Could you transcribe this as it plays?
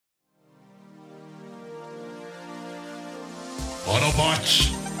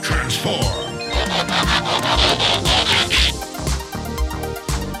Autobots, transform!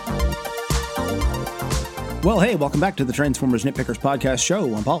 Well, hey, welcome back to the Transformers Nitpickers podcast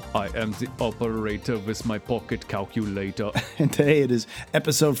show. I'm Paul. I am the operator with my pocket calculator. And today it is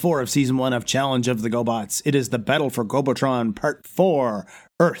episode 4 of season 1 of Challenge of the Gobots. It is the Battle for Gobotron Part 4,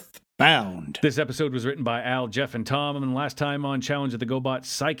 Earthbound. This episode was written by Al, Jeff, and Tom, and last time on Challenge of the Gobots,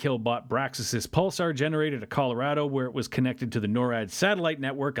 Psykill bought Braxis' pulsar generator to Colorado, where it was connected to the NORAD satellite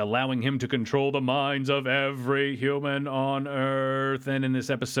network, allowing him to control the minds of every human on Earth. And in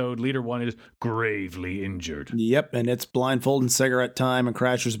this episode, Leader 1 is gravely injured. Yep, and it's blindfold and cigarette time, and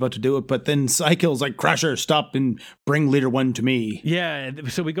Crasher's about to do it, but then Psykill's like, Crasher, stop and bring Leader 1 to me. Yeah,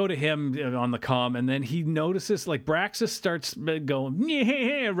 so we go to him on the comm, and then he notices, like, Braxis starts going,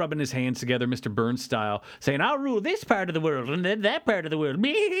 yeah, rubbing his hands together, Mr. Burns style, saying, I'll rule this part of the world and then that part of the world.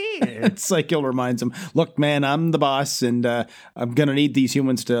 Psykill reminds him, look, man, I'm the boss, and I'm going to need these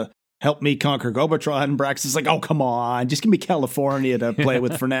humans to help me conquer Gobotron. And Brax is like, oh, come on, just give me California to play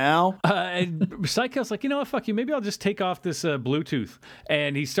with for now. And Psykill's like, you know what, fuck you, maybe I'll just take off this Bluetooth.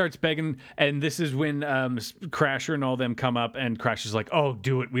 And he starts begging, and this is when Crasher and all them come up, and Crasher's like, oh,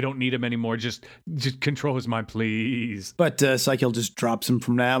 do it, we don't need him anymore, just control his mind, please. But Psykill just drops him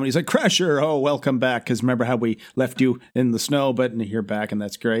from now, and he's like, Crasher, oh, welcome back, because remember how we left you in the snow, but you're back, and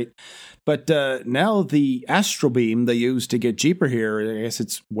that's great. But now the astral beam they used to get Jeeper here, I guess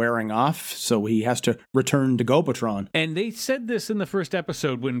it's wearing off, so he has to return to Gobotron. And they said this in the first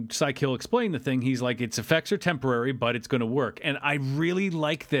episode when Psykill explained the thing. He's like, its effects are temporary, but it's going to work. And I really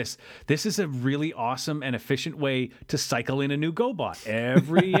like this. This is a really awesome and efficient way to cycle in a new Gobot.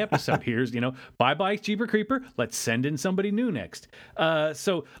 Every episode, here's, bye-bye Jeeper Creeper, let's send in somebody new next.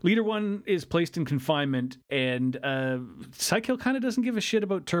 So Leader 1 is placed in confinement, and Psykill kind of doesn't give a shit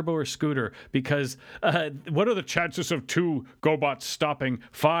about Turbo or Scooter, because what are the chances of 2 Gobots stopping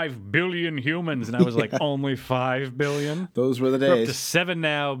 5 billion humans? And I was like, only 5 billion? Those were the We're days. up to 7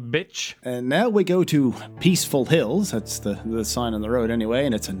 now, bitch. And now we go to Peaceful Hills. That's the sign on the road anyway,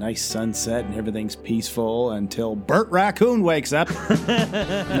 and it's a nice sunset and everything's peaceful until Bert Raccoon wakes up.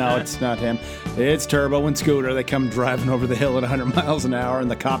 No, it's not him. It's Turbo and Scooter. They come driving over the hill at 100 miles an hour,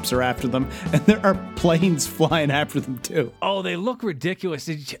 and the cops are after them, and there are planes flying after them too. Oh, they look ridiculous.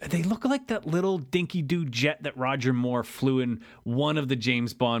 They look like that little dinky-doo jet that Roger Moore flew in one of the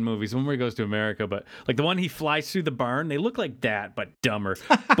James Bond movies, when he goes to America, but like the one he flies through the barn, they look like that, but dumber.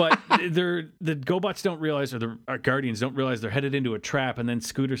 But the Gobots don't realize, or our Guardians don't realize they're headed into a trap, and then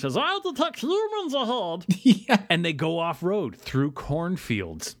Scooter says, I'll detect humans ahead. Yeah. And they go off-road through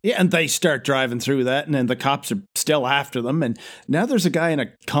cornfields. Yeah, and they start driving through that, and then the cops are still after them, and now there's a guy in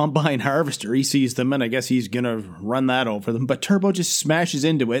a combine harvester. He sees them, and I guess he's gonna run that over them, but Turbo just smashes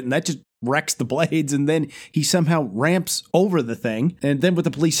into it, and that just wrecks the blades, and then he somehow ramps over the thing, and then with the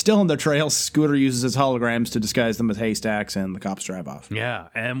police still on their trail, Scooter uses his holograms to disguise them as haystacks, and the cops drive off. Yeah,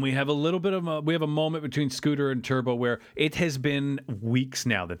 and we have a little bit of a moment between Scooter and Turbo where it has been weeks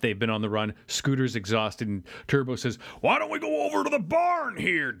now that they've been on the run. Scooter's exhausted, and Turbo says, why don't we go over to the barn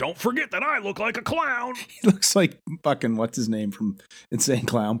here? Don't forget that I look like a clown. He looks like fucking, what's his name from Insane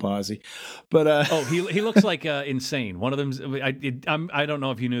Clown Posse. But he looks like Insane. One of them's, I don't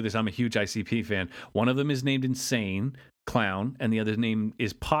know if you knew this, I'm a huge ICP fan. One of them is named Insane Clown, and the other name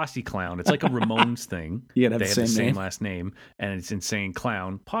is Posse Clown. It's like a Ramones thing. You gotta have they the have the same name. last name, and it's Insane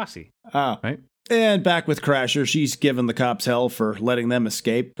Clown Posse. Oh. Right? And back with Crasher, she's given the cops hell for letting them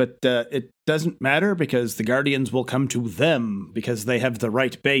escape, but it doesn't matter because the Guardians will come to them because they have the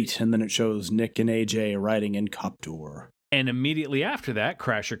right bait, and then it shows Nick and AJ riding in Coptor. And immediately after that,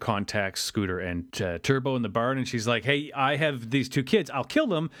 Crasher contacts Scooter and Turbo in the barn, and she's like, hey, I have these 2 kids. I'll kill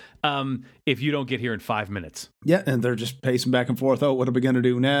them if you don't get here in 5 minutes. Yeah, and they're just pacing back and forth. Oh, what are we going to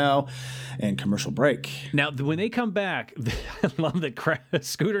do now? And commercial break. Now, when they come back, I love that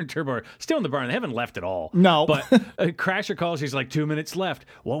Scooter and Turbo are still in the barn. They haven't left at all. No. But Crasher calls. She's like, 2 minutes left.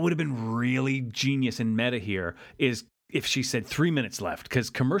 What would have been really genius and meta here is if she said 3 minutes left, because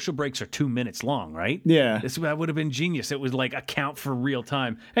commercial breaks are 2 minutes long, right? Yeah. That would have been genius. It was like account for real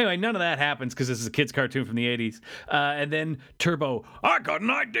time. Anyway, none of that happens because this is a kid's cartoon from the 80s. And then Turbo, I got an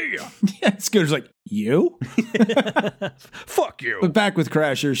idea. Yeah, Scooter's like, you? Fuck you. But back with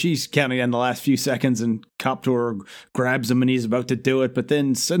Crasher, she's counting on the last few seconds, and Coptor grabs him and he's about to do it, but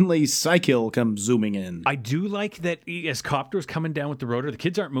then suddenly Psykill comes zooming in. I do like that as Copter's coming down with the rotor, the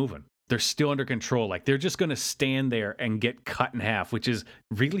kids aren't moving. they're still under control. Like they're just going to stand there and get cut in half, which is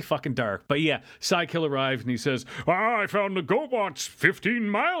really fucking dark. But yeah, Psykill arrives and he says, I found the Gobots 15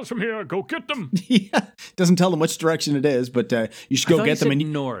 miles from here. Go get them. Yeah. Doesn't tell them which direction it is, but you should go get them.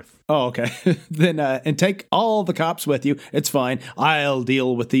 North. Oh, okay. Then and take all the cops with you. It's fine. I'll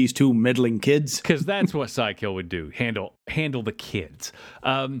deal with these two middling kids. Because that's what Psykill would do. Handle the kids.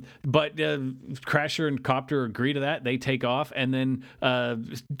 But Crasher and Copter agree to that. They take off, and then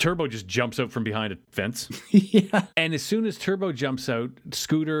Turbo just jumps out from behind a fence. Yeah. And as soon as Turbo jumps out,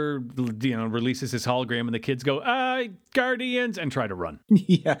 Scooter, releases his hologram, and the kids go, Guardians, and try to run.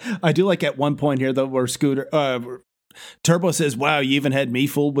 Yeah. I do like at one point here, though, where Turbo says, wow, you even had me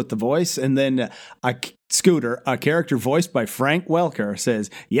fooled with the voice. And then Scooter, a character voiced by Frank Welker, says,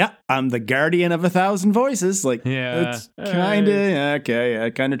 yeah, I'm the guardian of 1,000 voices. Like, yeah, it's kind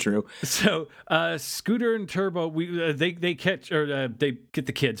of, kind of true. So Scooter and Turbo, they get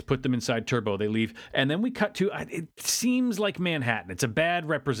the kids, put them inside Turbo, they leave. And then we cut to, it seems like Manhattan. It's a bad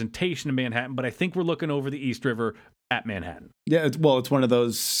representation of Manhattan, but I think we're looking over the East River at Manhattan. Yeah, it's one of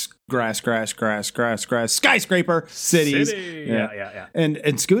those grass, skyscraper cities. Yeah.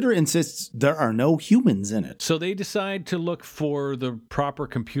 And Scooter insists there are no humans in it. So they decide to look for the proper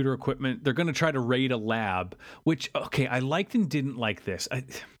computer equipment. They're going to try to raid a lab, which, okay, I liked and didn't like this.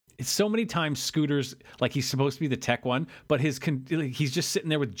 It's so many times Scooter's like he's supposed to be the tech one, but he's just sitting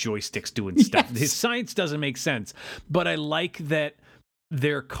there with joysticks doing stuff. Yes. His science doesn't make sense. But I like that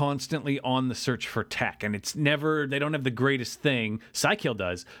they're constantly on the search for tech, and it's never, they don't have the greatest thing. Psykill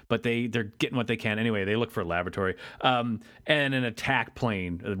does, but they're getting what they can anyway. They look for a laboratory, and an attack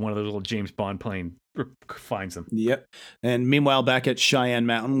plane, one of those little James Bond plane, finds them. Yep. And meanwhile, back at Cheyenne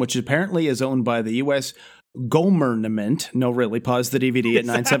Mountain, which apparently is owned by the U.S. Government. No, really. Pause the DVD at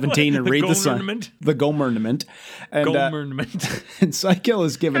 9:17 and read the sign. The government. And and Psykill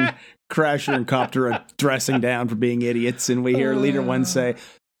is given Crasher and Copter a dressing down for being idiots, and we hear Leader One say,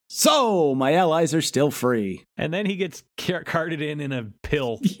 so, my allies are still free. And then he gets carted in a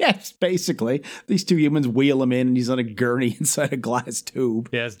pill. Yes, basically. These two humans wheel him in, and he's on a gurney inside a glass tube.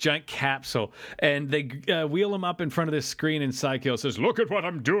 Yeah, it's a giant capsule. And they wheel him up in front of this screen, and Psykill says, look at what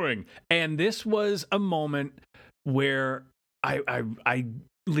I'm doing. And this was a moment where I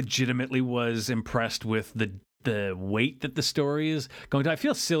legitimately was impressed with the weight that the story is going to. I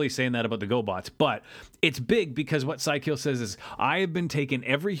feel silly saying that about the GoBots, but it's big because what Psykill says is, I have been taking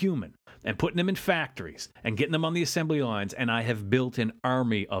every human and putting them in factories and getting them on the assembly lines, and I have built an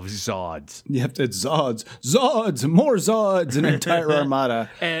army of Zods. Yep, it's Zods, more Zods, an entire armada.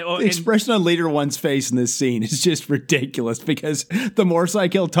 The expression on Leader One's face in this scene is just ridiculous, because the more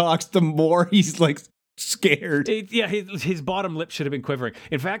Psykill talks, the more he's like scared. His bottom lip should have been quivering.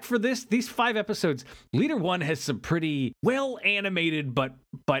 In fact, for these 5 episodes, Leader One has some pretty well animated but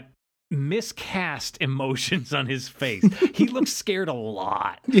miscast emotions on his face. He looks scared a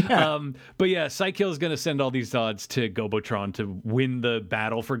lot. Yeah. But yeah, Psykill is going to send all these Zods to Gobotron to win the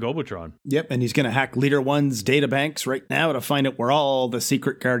battle for Gobotron. Yep, and he's going to hack Leader One's data banks right now to find out where all the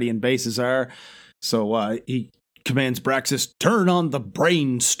secret Guardian bases are. So he commands Braxis, turn on the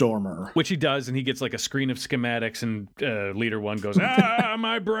Brainstormer. Which he does, and he gets like a screen of schematics, and Leader One goes,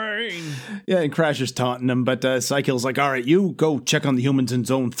 my brain. Yeah, and Crasher's taunting him, but Psykill's like, all right, you go check on the humans in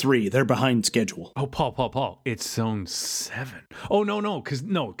Zone 3. They're behind schedule. Oh, Paul, it's Zone 7. Oh, no,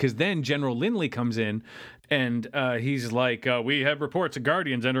 because then General Lindley comes in, and he's like, we have reports of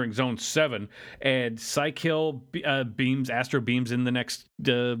Guardians entering Zone 7, and Psykill Astro beams in the next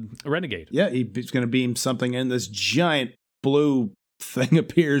Renegade. Yeah, he's going to beam something in. This giant blue thing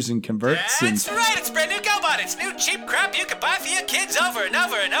appears and converts. That's right, it's brand new GoBot. It's new cheap crap you can buy for your kids over and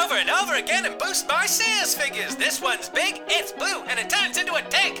over and over and over again and boost my sales figures. This one's big, it's blue, and it turns into a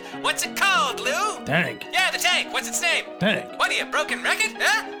tank. What's it called, Lou? Tank. Yeah, the tank. What's its name? Tank. What are you, broken record?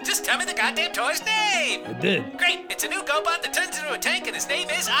 Huh? Just tell me the goddamn toy's name. I did. Great, it's a new GoBot that turns into a tank, and his name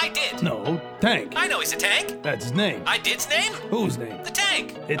is I Did. No, Tank. I know he's a tank. That's his name. I Did's name? Whose name? The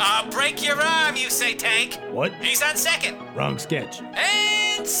tank. It's- Break your arm, you say tank. What? He's on second. Wrong sketch.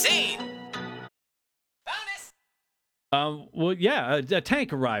 And scene. A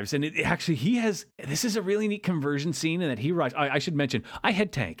tank arrives, and this is a really neat conversion scene in that he arrives. I should mention, I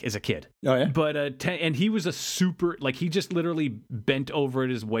had Tank as a kid. Oh, yeah? But, and he was a super, like, he just literally bent over at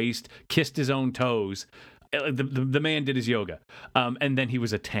his waist, kissed his own toes. The man did his yoga. And then he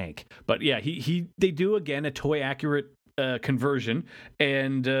was a tank. But yeah, they do, again, a toy accurate conversion,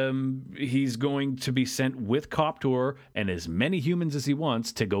 and he's going to be sent with Coptor and as many humans as he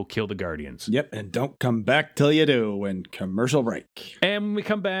wants to go kill the Guardians. Yep, and don't come back till you do. And commercial break. And when we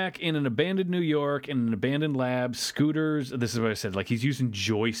come back in an abandoned New York, in an abandoned lab, Scooters, this is what I said, like he's using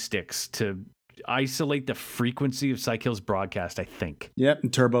joysticks to isolate the frequency of Psykill's broadcast, I think. Yep,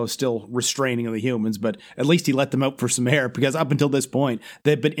 and Turbo's still restraining the humans, but at least he let them out for some air, because up until this point,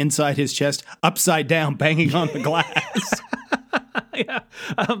 they've been inside his chest, upside down, banging on the glass. Yeah.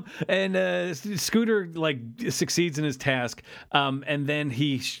 And Scooter succeeds in his task, and then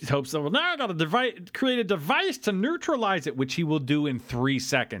he hopes that, well, now I got to create a device to neutralize it, which he will do in 3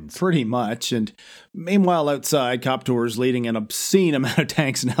 seconds. Pretty much. And meanwhile, outside, Coptor is leading an obscene amount of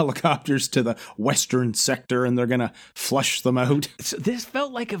tanks and helicopters to the western sector, and they're going to flush them out. So this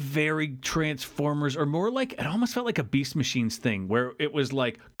felt like a very Transformers, or more like, it almost felt like a Beast Machines thing, where it was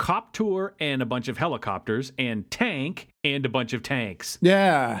like Coptor and a bunch of helicopters and tank and a bunch of tanks.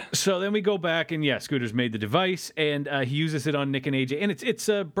 Yeah. So then we go back, and Scooter's made the device, and he uses it on Nick and AJ, and it's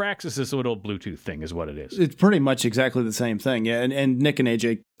Braxis' little Bluetooth thing is what it is. It's pretty much exactly the same thing, yeah. And Nick and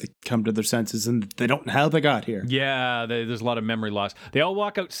AJ, they come to their senses, and they don't know how they got here. Yeah, there's a lot of memory loss. They all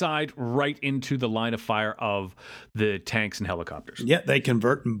walk outside right into the line of fire of the tanks and helicopters. Yeah, they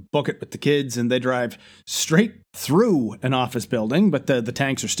convert and book it with the kids, and they drive straight through an office building, but the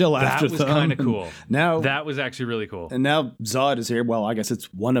tanks are still after them. That was kind of cool. Now that was actually really cool. And now Zod is here. Well, I guess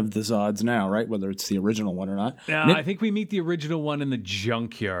it's one of the Zods now, right? Whether it's the original one or not. I think we meet the original one in the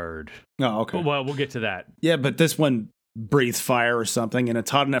junkyard. Oh, okay. Well, we'll get to that. Yeah, but this one breathes fire or something, and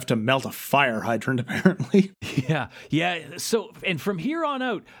it's hot enough to melt a fire hydrant, apparently. Yeah. So, and from here on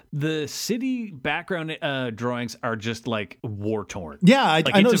out, the city background drawings are just like war torn. Yeah,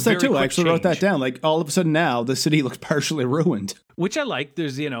 I noticed that too. I actually wrote that change. down. Like all of a sudden now, the city looks partially ruined. Which I like.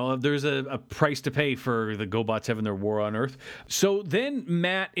 There's a price to pay for the GoBots having their war on Earth. So then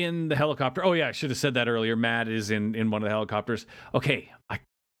Matt in the helicopter. Oh yeah, I should have said that earlier. Matt is in one of the helicopters. Okay,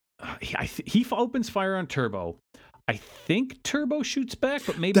 he opens fire on Turbo. I think Turbo shoots back,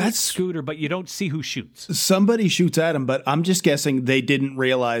 but maybe it's Scooter, but you don't see who shoots. Somebody shoots at him, but I'm just guessing they didn't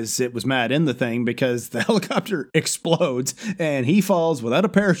realize it was Matt in the thing, because the helicopter explodes and he falls without a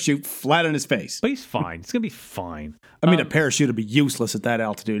parachute flat on his face. But he's fine. It's going to be fine. I mean, a parachute would be useless at that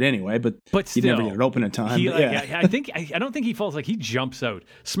altitude anay, but still, you never get it open in time. I don't think he falls. Like, he jumps out.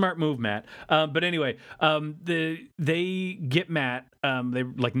 Smart move, Matt. But anyway, they get Matt.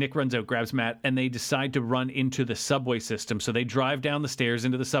 Nick runs out, grabs Matt, and they decide to run into the subway system. So they drive down the stairs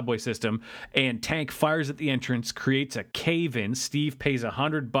into the subway system, and Tank fires at the entrance, creates a cave-in. Steve pays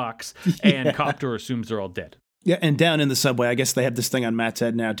 $100, and Coptor assumes they're all dead. Yeah, and down in the subway, I guess they have this thing on Matt's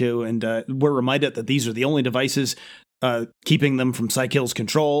head now, too, and we're reminded that these are the only devices keeping them from Psykill's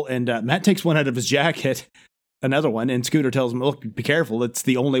control, and Matt takes one out of his jacket, another one, and Scooter tells him, look, be careful, it's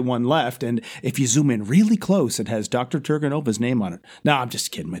the only one left, and if you zoom in really close, it has Dr. Turganova's name on it. No, I'm just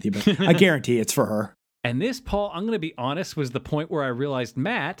kidding with you, but I guarantee it's for her. And this, Paul, I'm going to be honest, was the point where I realized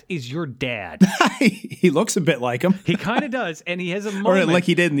Matt is your dad. He looks a bit like him. He kind of does, and he has a moment. Or like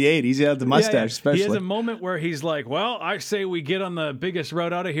he did in the 80s. He had the mustache, especially. He has a moment where he's like, well, I say we get on the biggest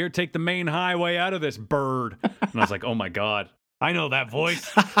road out of here, take the main highway out of this bird. And I was like, oh, my God. I know that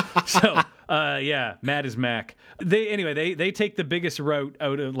voice. So, Matt is Mac. They take the biggest route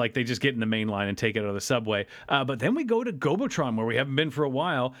out of, like, they just get in the main line and take it out of the subway. But then we go to Gobotron, where we haven't been for a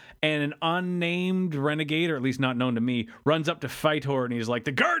while, and an unnamed renegade, or at least not known to me, runs up to Fightor, and he's like,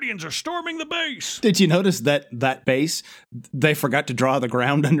 the Guardians are storming the base. Did you notice that base, they forgot to draw the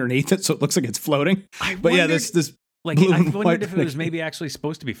ground underneath it, so it looks like it's floating? This Like, I wondered if it was maybe actually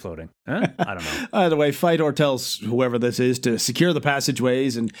supposed to be floating. Huh? I don't know. Either way, Fightor tells whoever this is to secure the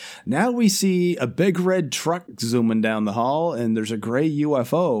passageways, and now we see a big red truck zooming down the hall, and there's a gray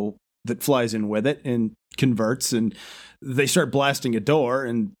UFO that flies in with it and converts, and they start blasting a door,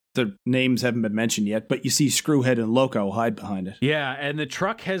 and the names haven't been mentioned yet, but you see Screwhead and Loco hide behind it. Yeah, and the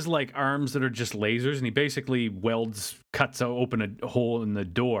truck has like arms that are just lasers, and he basically cuts open a hole in the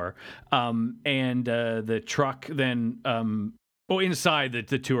door. And the truck then, inside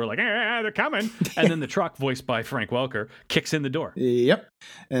the two are like, they're coming. And then the truck, voiced by Frank Welker, kicks in the door. Yep.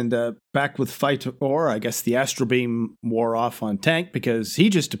 And back with Fightor, I guess the Astro Beam wore off on Tank because he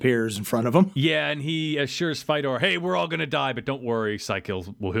just appears in front of him. Yeah, and he assures Fightor, hey, we're all going to die, but don't worry,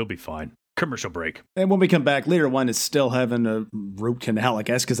 Psykill, he'll be fine. Commercial break. And when we come back, Leader One is still having a root canal, I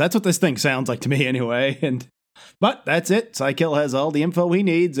guess, because that's what this thing sounds like to me anyway. And But that's it. Psykill has all the info he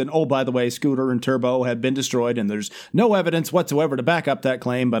needs. And oh, by the way, Scooter and Turbo have been destroyed, and there's no evidence whatsoever to back up that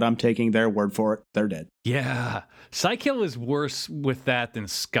claim, but I'm taking their word for it. They're dead. Yeah. Psykill is worse with that than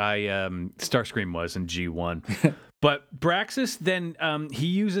Starscream was in G1. But Braxis then he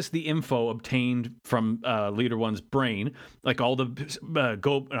uses the info obtained from Leader One's brain, like all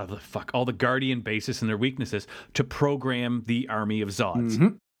the Guardian bases and their weaknesses, to program the army of Zods. Mm-hmm.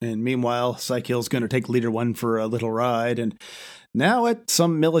 And meanwhile, Psykill's going to take Leader One for a little ride, and now at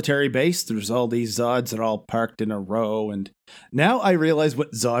some military base, there's all these Zods that are all parked in a row, and now I realize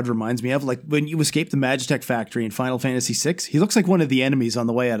what Zod reminds me of. Like when you escape the Magitech factory in Final Fantasy VI, he looks like one of the enemies on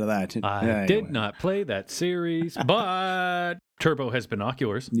the way out of that. I did not play that series, but Turbo has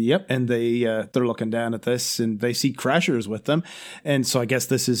binoculars. Yep, and they're looking down at this, and they see Crashers with them, and so I guess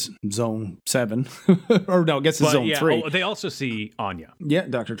this is Zone 7, or no, I guess it's Zone 3. Oh, they also see Anya. Yeah,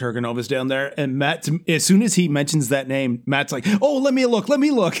 Dr. Turganova's down there, and Matt, as soon as he mentions that name, Matt's like, oh, let me look.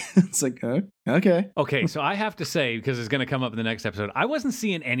 It's like, okay. Okay, so I have to say, because it's going to come up in the next episode, I wasn't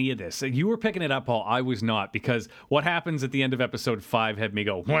seeing any of this. You were picking it up, Paul. I was not, because what happens at the end of episode 5 had me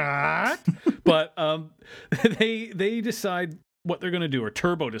go, what? But they decide what they're going to do, or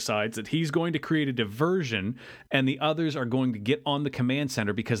Turbo decides that he's going to create a diversion, and the others are going to get on the command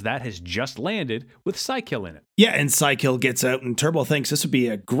center because that has just landed with Psykill in it. Yeah, and Psykill gets out, and Turbo thinks this would be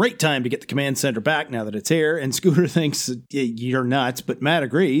a great time to get the command center back now that it's here, and Scooter thinks you're nuts, but Matt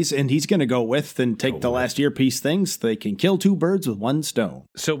agrees, and he's going to go with and take the last earpiece things. They can kill 2 birds with 1 stone.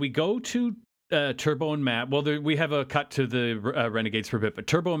 So we go to Turbo and Matt. Well, we have a cut to the Renegades for a bit, but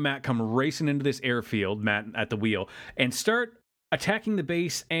Turbo and Matt come racing into this airfield, Matt at the wheel, and start attacking the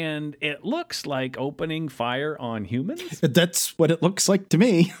base, and it looks like opening fire on humans. That's what it looks like to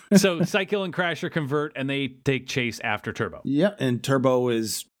me. So Psykill and Crasher convert, and they take chase after Turbo. Yeah, and Turbo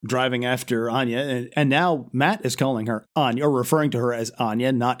is driving after Anya, and now Matt is calling her Anya, or referring to her as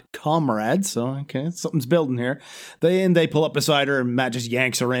Anya, not comrade. So, okay, something's building here. They pull up beside her, and Matt just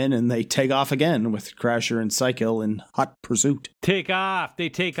yanks her in, and they take off again with Crasher and Psykill in hot pursuit. They take off,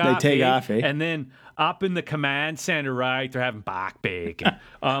 eh? And then up in the command center, right, they're having back bacon.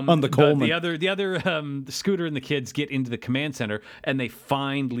 On the Coleman. The other Scooter and the kids get into the command center, and they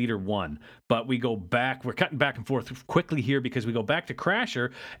find Leader One. But we go back, we're cutting back and forth quickly here because we go back to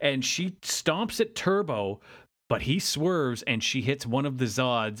Crasher, and she stomps at Turbo, but he swerves, and she hits one of the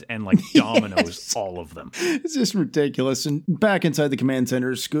Zods and like dominoes all of them. It's just ridiculous. And back inside the command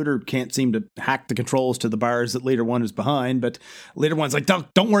center, Scooter can't seem to hack the controls to the bars that Leader One is behind, but Leader One's like,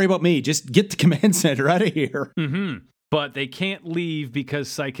 don't worry about me, just get the command center out of here. Mm-hmm. But they can't leave because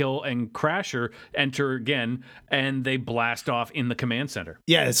Psykill and Crasher enter again, and they blast off in the command center.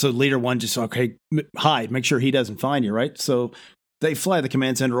 Yeah, so Leader One just, okay, hide, make sure he doesn't find you, right? So they fly the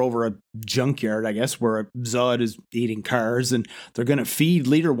command center over a junkyard, I guess, where a Zod is eating cars, and they're going to feed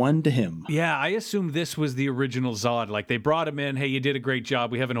Leader One to him. Yeah, I assumed this was the original Zod. Like, they brought him in, hey, you did a great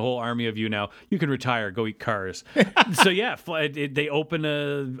job, we have a whole army of you now, you can retire, go eat cars. So yeah, they open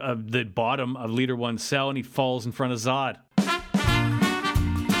the bottom of Leader One's cell, and he falls in front of Zod.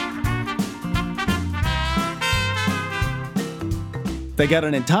 They got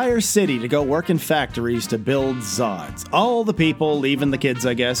an entire city to go work in factories to build Zods. All the people, even the kids,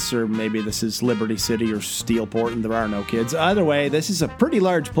 I guess, or maybe this is Liberty City or Steelport and there are no kids. Either way, this is a pretty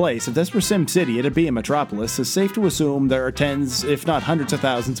large place. If this were Sim City, it'd be a metropolis. It's safe to assume there are tens, if not hundreds of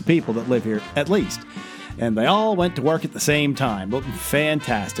thousands of people that live here, at least. And they all went to work at the same time. Looking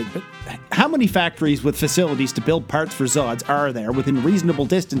fantastic. But how many factories with facilities to build parts for Zods are there within reasonable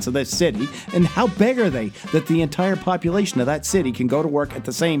distance of this city? And how big are they that the entire population of that city can go to work at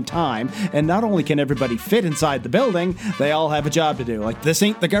the same time? And not only can everybody fit inside the building, they all have a job to do. Like, this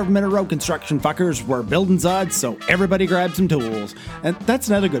ain't the government or road construction, fuckers. We're building Zods, so everybody grab some tools. And that's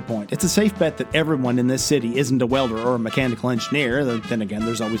another good point. It's a safe bet that everyone in this city isn't a welder or a mechanical engineer. Then again,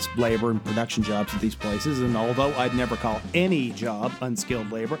 there's always labor and production jobs at these places. And although I'd never call any job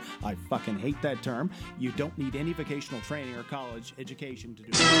unskilled labor, I fucking hate that term. You don't need any vocational training or college education to do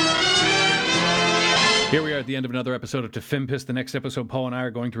it. Here we are at the end of another episode of To Fimpus. The next episode Paul and I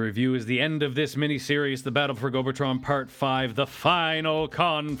are going to review is the end of this mini-series, The Battle for Gobotron Part 5, The Final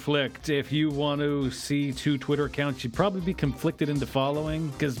Conflict. If you want to see 2 Twitter accounts you'd probably be conflicted into following,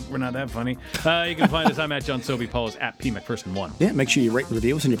 because we're not that funny. You can find us. I'm at John Sobey. Paul is at PMcPherson1. Yeah, make sure you rate and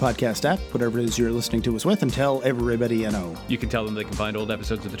review us on your podcast app, whatever it is you're listening to us with, and tell everybody you know. You can tell them they can find old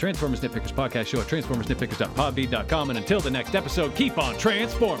episodes of the Transformers Nitpickers podcast show at transformersnitpickers.podbean.com. And until the next episode, keep on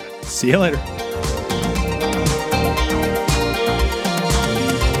transforming. See you later.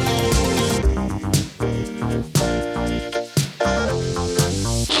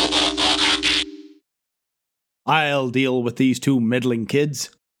 I'll deal with these two middling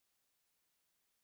kids.